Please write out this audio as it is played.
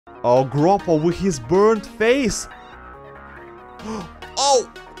Oh, GROPO with his burnt face.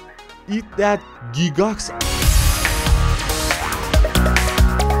 Oh, eat that, Gigax.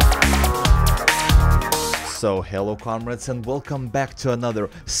 So, hello comrades and welcome back to another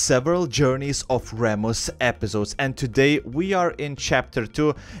Several Journeys of Reemus episodes, and today we are in chapter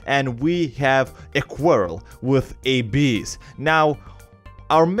 2 and we have a quarrel with ABs. Now,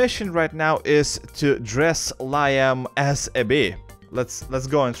 our mission right now is to dress Liam as a bee. Let's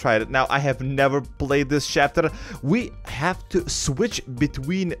go and try it. Now, I have never played this chapter. We have to switch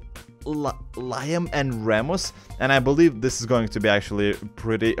between Liam and Reemus, and I believe this is going to be actually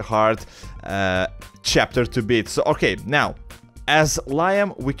pretty hard chapter to beat. So okay, now as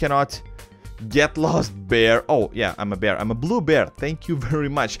Liam we cannot get lost. Bear, oh yeah, I'm a bear, I'm a blue bear, thank you very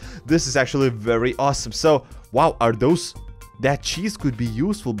much. This is actually very awesome. So wow, are those, that cheese could be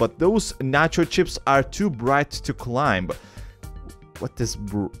useful, but those nacho chips are too bright to climb. What is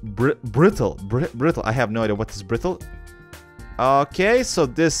brittle? Brittle, I have no idea what is brittle. Okay, so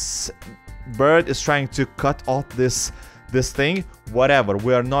this bird is trying to cut off this thing. Whatever,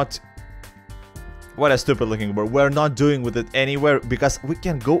 we are not... What a stupid looking bird. We're not doing with it anywhere because we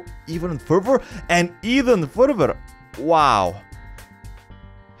can go even further and even further. Wow.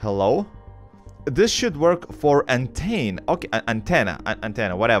 Hello? This should work for antenna. Okay,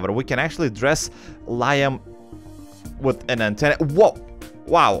 antenna, whatever. We can actually dress Liam with an antenna. Whoa!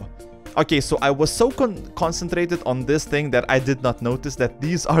 Wow. Okay, so I was so concentrated on this thing that I did not notice that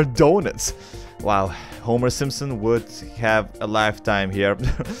these are donuts. Wow, Homer Simpson would have a lifetime here.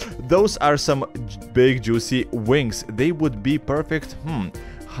 Those are some big juicy wings. They would be perfect.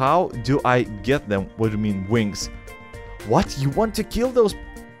 How do I get them? What do you mean wings? What? You want to kill those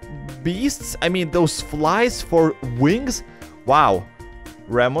beasts? I mean those flies for wings? Wow.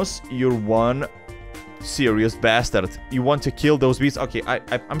 Reemus, you're one serious bastard. You want to kill those beasts? Okay,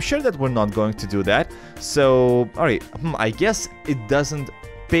 I'm sure that we're not going to do that. So, alright, I guess it doesn't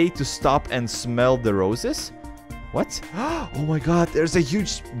pay to stop and smell the roses? What? Oh my god, there's a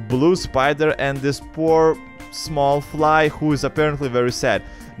huge blue spider and this poor small fly who is apparently very sad.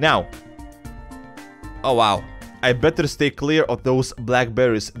 Now, oh wow, I better stay clear of those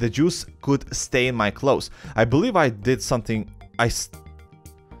blackberries. The juice could stain my clothes. I believe I did something.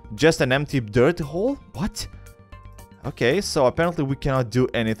 Just an empty dirt hole? What? Okay, so apparently we cannot do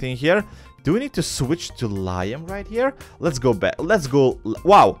anything here. Do we need to switch to Liam right here? Let's go back. Let's go.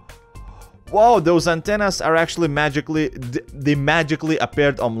 Wow. Wow, those antennas are actually magically... They magically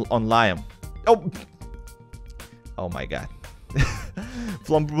appeared on Liam. Oh. Oh my god.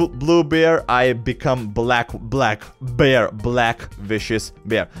 From blue bear, I become black bear. Black vicious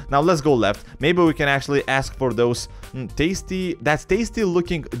bear. Now let's go left. Maybe we can actually ask for those tasty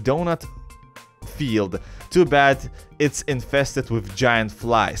looking donut field. Too bad it's infested with giant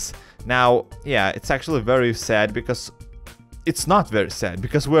flies. Now, yeah, it's actually very sad because... It's not very sad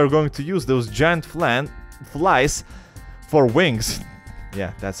because we're going to use those giant flies for wings.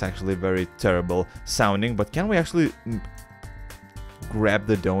 Yeah, that's actually very terrible sounding, but can we actually... grab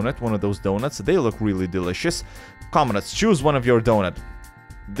the donut, one of those donuts? They look really delicious. Comrades, choose one of your donut.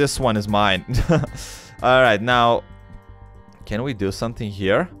 This one is mine. Alright, now, can we do something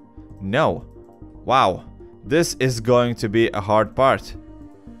here? No. Wow, this is going to be a hard part.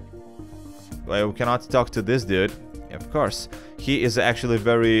 Well, we cannot talk to this dude. Of course, he is actually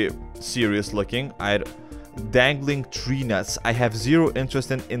very serious looking. Dangling tree nuts. I have zero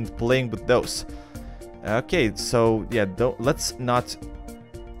interest in playing with those. Okay, so yeah, let's not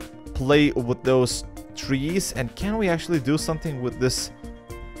play with those trees. And can we actually do something with this?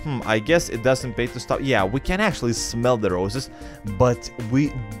 I guess it doesn't pay to stop. Yeah, we can actually smell the roses, but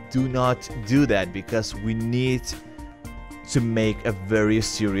we do not do that because we need to make a very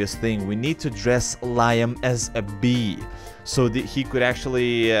serious thing. We need to dress Liam as a bee so that he could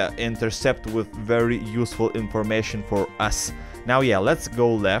actually intercept with very useful information for us. Now, yeah, let's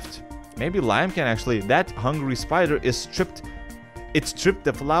go left. Maybe Liam can actually... That hungry spider is stripped... It stripped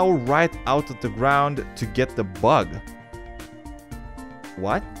the flower right out of the ground to get the bug.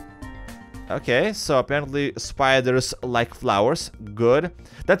 What? Okay, so apparently spiders like flowers. Good.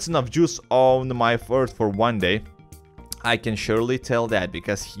 That's enough juice on my fur for one day. I can surely tell that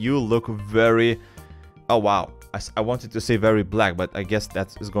because you look very... Oh, wow. I wanted to say very black, but I guess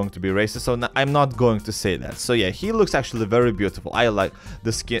that is going to be racist, so I'm not going to say that. So yeah, he looks actually very beautiful. I like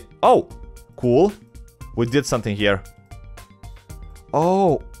the skin. Oh, cool. We did something here.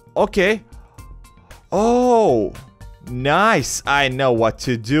 Oh, okay. Oh, nice. I know what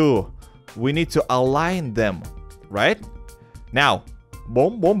to do. We need to align them, right? Now,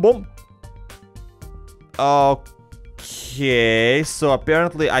 boom, boom, boom. Okay. Okay, so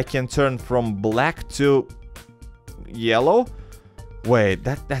apparently I can turn from black to yellow. Wait,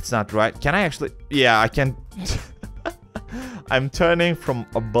 that's not right. Can I actually? Yeah, I can. I'm turning from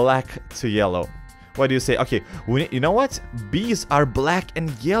a black to yellow. What do you say? Okay, you know what? Bees are black and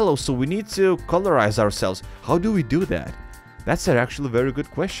yellow, so we need to colorize ourselves. How do we do that? That's actually a very good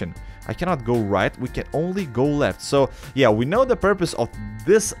question. I cannot go right. We can only go left. So yeah, we know the purpose of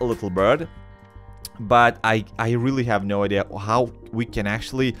this little bird, but I really have no idea how we can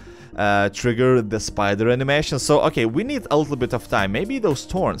actually trigger the spider animation. So okay, we need a little bit of time. Maybe those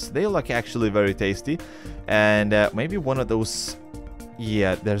thorns, they look actually very tasty, and maybe one of those.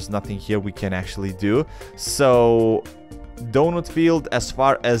 Yeah, there's nothing here we can actually do. So donut field, as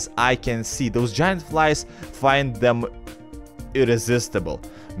far as I can see, those giant flies find them irresistible.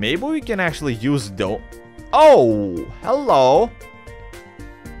 Maybe we can actually use Oh, hello.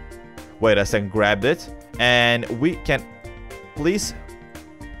 Wait a second, grabbed it, and we can please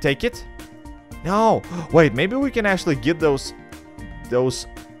take it. No, wait, maybe we can actually get those.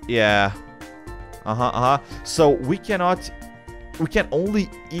 Yeah. So we can only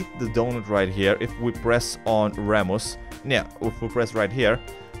eat the donut right here if we press on Reemus. Yeah, if we press right here.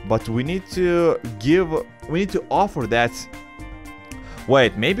 But we need to offer that.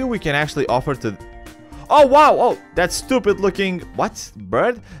 Wait, maybe we can actually offer to. Oh wow! Oh, that stupid looking what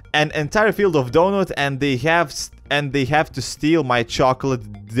bird? An entire field of donut, and they have to steal my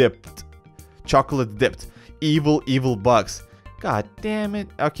chocolate dipped. Evil bugs. God damn it.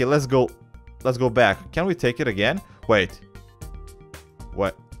 Okay, let's go back. Can we take it again? Wait.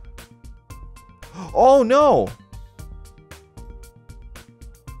 What? Oh no!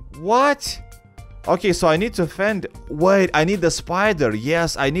 What? Okay, so I need to fend. Wait, I need the spider.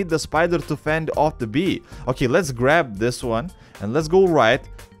 Yes, I need the spider to fend off the bee. Okay, let's grab this one and let's go right.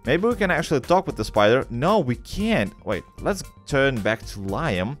 Maybe we can actually talk with the spider. No, we can't. Wait, let's turn back to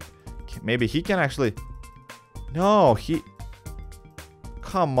Liam. Maybe he can actually. No, he.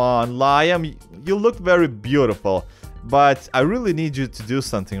 Come on, Liam. You look very beautiful. But I really need you to do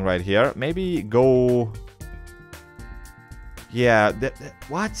something right here. Maybe go. Yeah,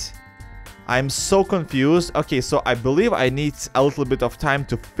 what? I'm so confused. Okay, so I believe I need a little bit of time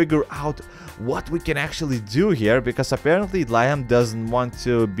to figure out what we can actually do here, because apparently Liam doesn't want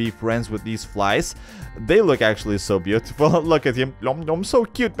to be friends with these flies. They look actually so beautiful. Look at him. I'm so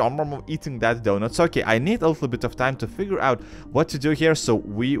cute. I'm eating that donut. So, okay, I need a little bit of time to figure out what to do here, so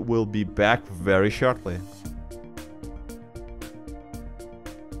we will be back very shortly.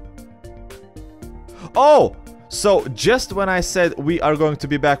 Oh! So, just when I said we are going to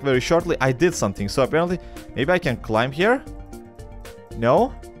be back very shortly, I did something. So, apparently, maybe I can climb here?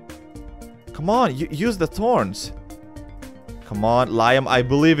 No? Come on, use the thorns. Come on, Liam, I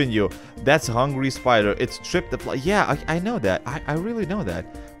believe in you. That's a hungry spider. It's tripped the fly. Yeah, I know that. I really know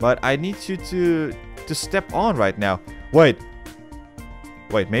that. But I need you to step on right now. Wait,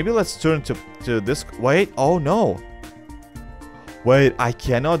 maybe let's turn to this. Wait, oh no. Wait, I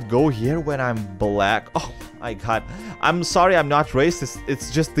cannot go here when I'm black. Oh my god. I'm sorry, I'm not racist. It's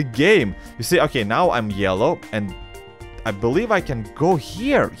just the game. You see, okay, now I'm yellow, and I believe I can go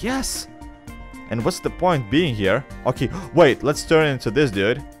here. Yes. And what's the point being here? Okay, wait, let's turn into this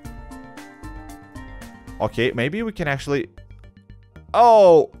dude. Okay, maybe we can actually.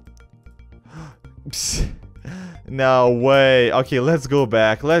 Oh. No way. Okay, let's go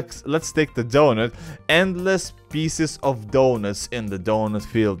back. Let's take the donut. Endless pieces of donuts in the donut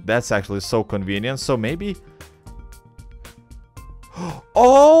field. That's actually so convenient. So maybe.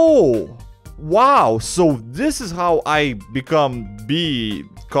 Oh! Wow, so this is how I become bee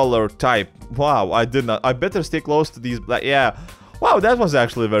color type. Wow, I did not. I better stay close to these black. Yeah. Wow, that was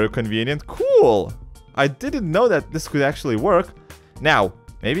actually very convenient. Cool. I didn't know that this could actually work. Now,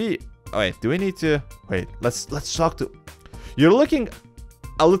 maybe. Wait, do we need to. Wait, let's talk to. You're looking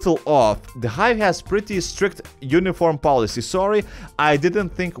a little off. The hive has pretty strict uniform policy. Sorry, I didn't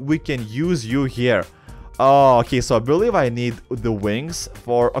think we can use you here. Oh, okay, so I believe I need the wings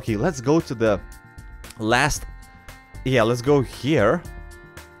for... Okay, let's go to the last... Yeah, let's go here.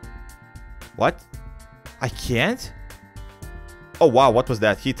 What? I can't? Oh, wow, what was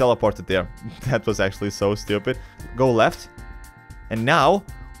that? He teleported there. That was actually so stupid. Go left. And now,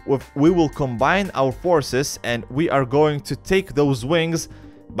 we will combine our forces, and we are going to take those wings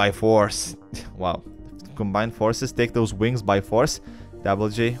by force. Wow. Combine forces, take those wings by force. Double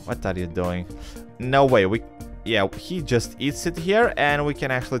J, what are you doing? No way, yeah, he just eats it here, and we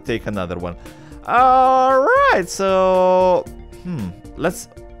can actually take another one. Alright, so...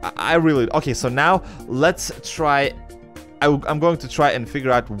 Okay, so now, let's try... I'm going to try and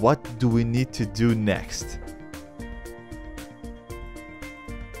figure out what do we need to do next.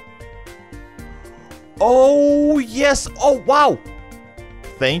 Oh, yes. Oh, wow.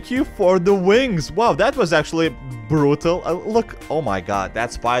 Thank you for the wings. Wow, that was actually brutal. Look, oh my god,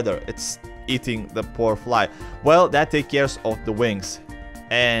 that spider. It's eating the poor fly. Well, that takes care of the wings.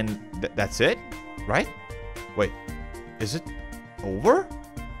 And that's it, right? Wait, is it over?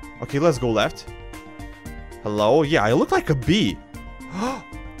 Okay, let's go left. Hello? Yeah, I look like a bee.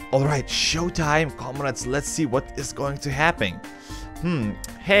 Alright, showtime, comrades. Let's see what is going to happen.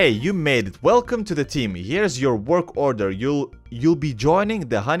 Hey, you made it. Welcome to the team. Here's your work order. You'll be joining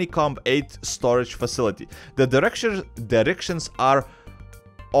the Honeycomb 8 storage facility. The directions are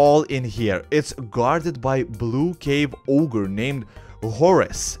all in here. It's guarded by blue cave ogre named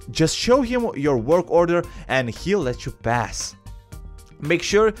Horace. Just show him your work order and he'll let you pass. Make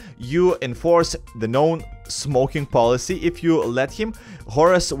sure you enforce the known smoking policy. If you let him,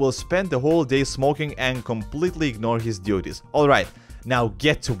 Horace will spend the whole day smoking and completely ignore his duties. Alright, now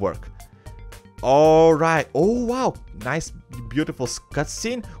get to work. Alright. Oh wow, nice beautiful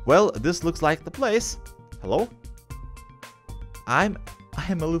cutscene. Well, this looks like the place. Hello? I'm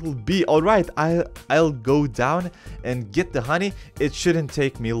a little bee. Alright, I'll go down and get the honey. It shouldn't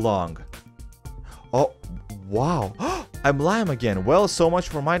take me long. Oh wow. I'm lime again. Well, so much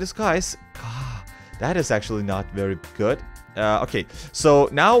for my disguise. That is actually not very good. Okay, so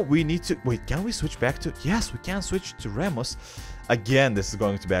now we need to... Wait, can we switch back to... Yes, we can switch to Reemus. Again, this is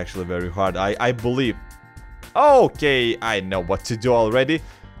going to be actually very hard, I believe. Okay, I know what to do already.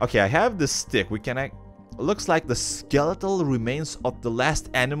 Okay, I have this stick. We can... Looks like the skeletal remains of the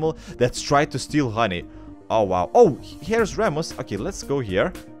last animal that's tried to steal honey. Oh, wow. Oh, here's Reemus. Okay, let's go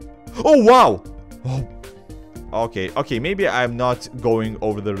here. Oh, wow! Oh. Okay, maybe I'm not going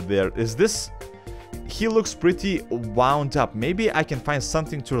over there. Is this... He looks pretty wound up. Maybe I can find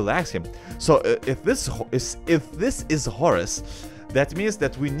something to relax him. So if this is Horace, that means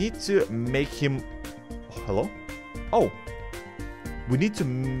that we need to make him... Hello? Oh. We need to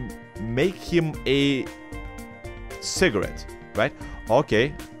make him a cigarette, right?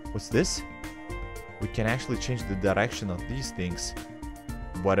 Okay. What's this? We can actually change the direction of these things.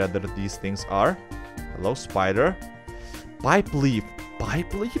 Whatever these things are. Hello, spider. Pipe leaf.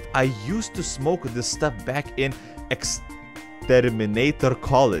 Pipe leaf? I used to smoke this stuff back in Exterminator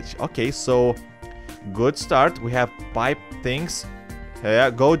College. Okay, so good start. We have pipe things.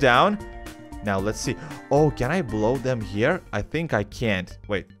 Go down. Now let's see. Oh, can I blow them here? I think I can't.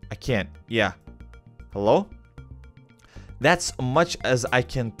 Wait, I can't. Yeah. Hello? That's much as I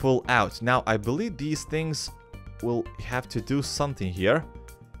can pull out. Now, I believe these things will have to do something here.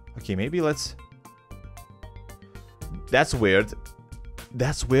 Okay, maybe let's... That's weird.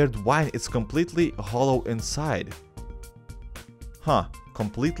 That's weird. Why? It's completely hollow inside. Huh.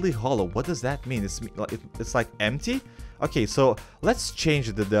 Completely hollow. What does that mean? It's like empty? Okay, so let's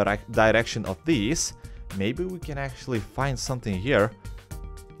change the direction of these. Maybe we can actually find something here.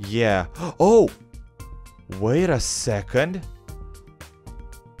 Yeah. Oh! Wait a second.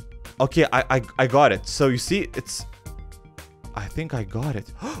 Okay, I got it. So you see, it's... I think I got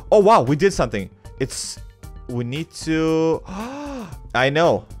it. Oh, wow, we did something. It's... We need to... I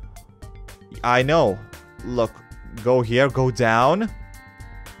know. Look, go here, go down.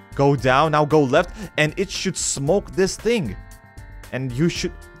 Go down, now go left. And it should smoke this thing. And you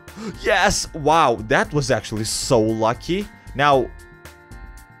should... Yes! Wow, that was actually so lucky. Now,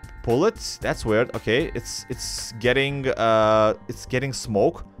 pull it. That's weird. Okay, it's getting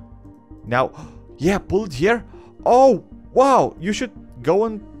smoke. Now, yeah, pull it here. Oh, wow, you should go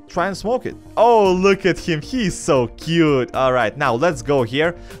and try and smoke it. Oh, look at him. He's so cute. All right, now let's go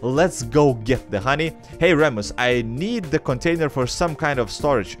here. Let's go get the honey. Hey, Reemus, I need the container for some kind of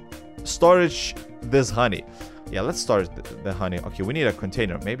storage this honey. Yeah, let's store the honey. Okay, we need a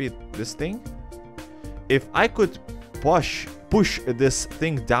container. Maybe this thing? If I could push this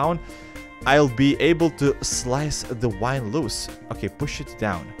thing down, I'll be able to slice the wine loose. Okay, push it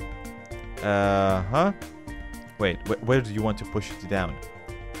down. Wait, where do you want to push it down?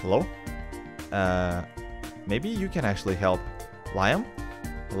 Hello? Maybe you can actually help. Liam?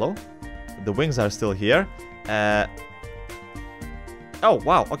 Hello? The wings are still here. Oh,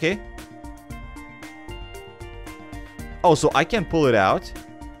 wow, okay. Oh, so I can pull it out.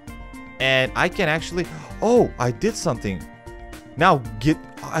 And I can actually... Oh, I did something. Now, get...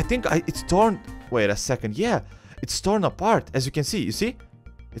 I think it's torn... Wait a second. Yeah, it's torn apart. As you can see. You see?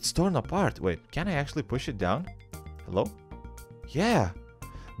 It's torn apart. Wait, can I actually push it down? Hello? Yeah.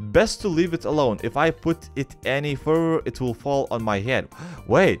 Best to leave it alone. If I put it any further, it will fall on my head.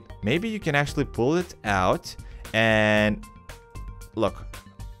 Wait, maybe you can actually pull it out. And... Look.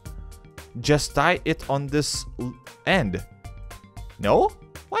 Just tie it on this end. No?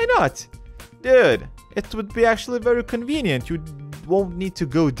 Why not? Dude, it would be actually very convenient. You won't need to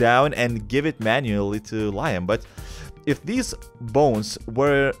go down and give it manually to Liam. But if these bones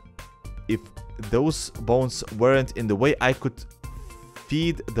were, if those bones weren't in the way, I could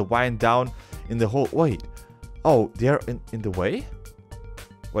feed the wine down in the hole. Wait, oh, they're in the way?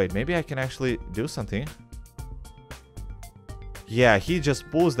 Wait, maybe I can actually do something. Yeah, he just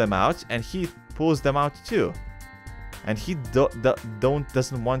pulls them out, and he pulls them out too. And he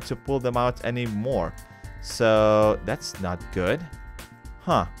doesn't want to pull them out anymore. So that's not good.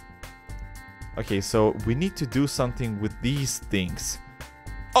 Huh. Okay, so we need to do something with these things.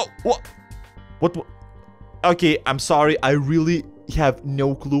 Oh, what? What? Okay, I'm sorry. I really have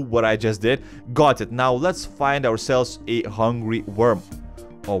no clue what I just did. Got it. Now let's find ourselves a hungry worm.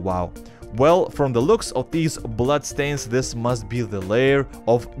 Oh, wow. Well, from the looks of these bloodstains, this must be the lair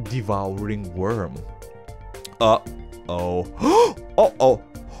of devouring worm. Oh. Oh,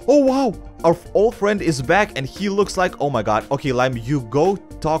 wow. Our old friend is back and he looks like... Oh my god. Okay, Lime, you go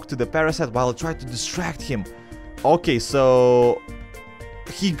talk to the parasite while I try to distract him. Okay, so...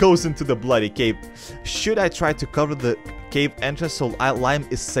 he goes into the bloody cave. Should I try to cover the cave entrance so Lime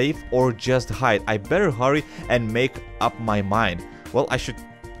is safe, or just hide? I better hurry and make up my mind. Well, I should...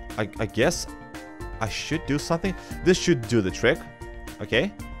 I guess I should do something. This should do the trick.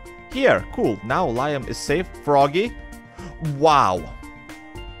 Okay. Here, cool. Now Liam is safe. Froggy. Wow.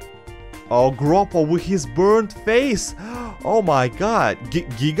 Oh, GROPO with his burnt face. Oh my god.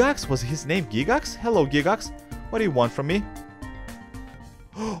 Gigax? Was his name Gigax? Hello, Gigax. What do you want from me?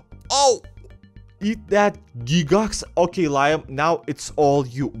 Oh! Eat that, Gigax. Okay, Liam, now it's all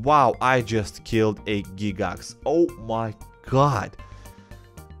you. Wow, I just killed a Gigax. Oh my god.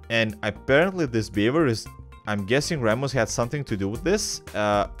 And apparently this beaver is... I'm guessing Reemus had something to do with this.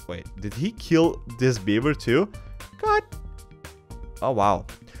 Wait, did he kill this beaver too? God. Oh, wow.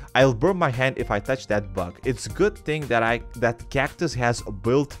 I'll burn my hand if I touch that bug. It's a good thing that that cactus has a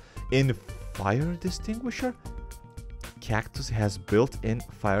built-in fire extinguisher. Cactus has built-in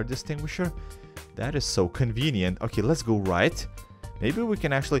fire extinguisher. That is so convenient. Okay, let's go right. Maybe we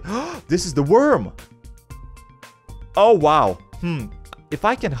can actually... This is the worm! Oh, wow. If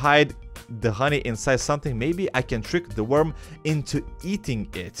I can hide the honey inside something, maybe I can trick the worm into eating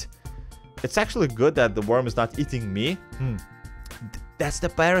it. It's actually good that the worm is not eating me. That's the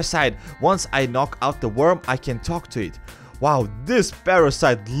parasite. Once I knock out the worm, I can talk to it. Wow, this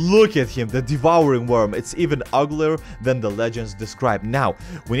parasite, look at him, the devouring worm. It's even uglier than the legends describe. Now,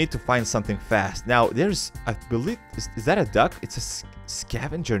 we need to find something fast. Now, there's, I believe, is that a duck? It's a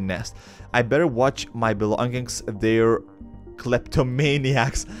scavenger nest. I better watch my belongings. They're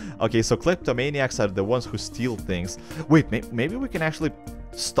kleptomaniacs. Okay, so kleptomaniacs are the ones who steal things. Wait, maybe we can actually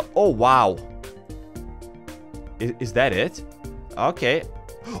stop. Oh, wow. Is that it? Okay.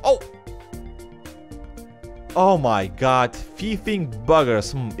 Oh! Oh my god, thieving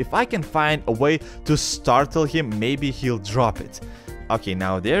buggers. If I can find a way to startle him, maybe he'll drop it. Okay,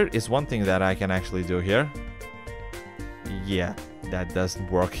 now there is one thing that I can actually do here. Yeah, that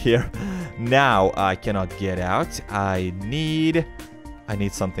doesn't work here. Now I cannot get out. I need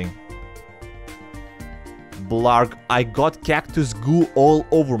something. Blarg, I got cactus goo all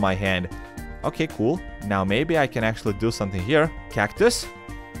over my hand. Okay, cool. Now maybe I can actually do something here. Cactus.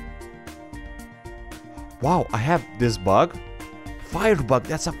 Wow, I have this bug. Firebug,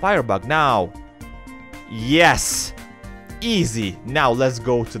 that's a firebug. Now, yes, easy. Now let's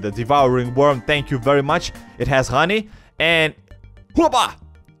go to the devouring worm. Thank you very much. It has honey and whoopah,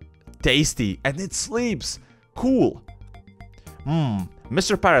 tasty, and it sleeps. Cool.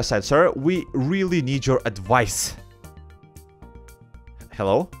 Mr. Parasite, sir, we really need your advice.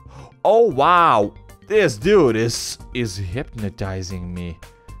 Hello? Oh wow, this dude is hypnotizing me.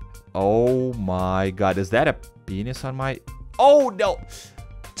 Oh my god, is that a penis on my... Oh no!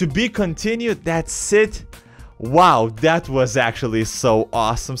 To be continued, that's it. Wow, that was actually so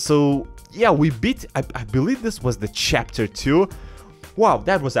awesome. So yeah, we beat... I believe this was the chapter 2. Wow,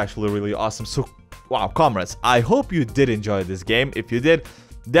 that was actually really awesome. So wow, comrades, I hope you did enjoy this game. If you did,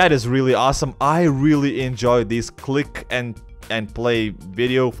 that is really awesome. I really enjoy these click and play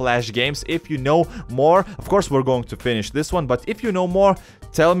video flash games. If you know more, of course we're going to finish this one, but if you know more,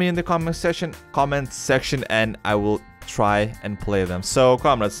 tell me in the comment section and I will try and play them. So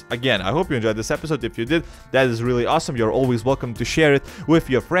comrades, again, I hope you enjoyed this episode. If you did, that is really awesome. You're always welcome to share it with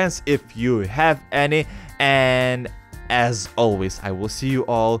your friends if you have any, and as always, I will see you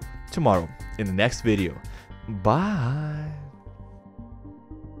all tomorrow in the next video. Bye.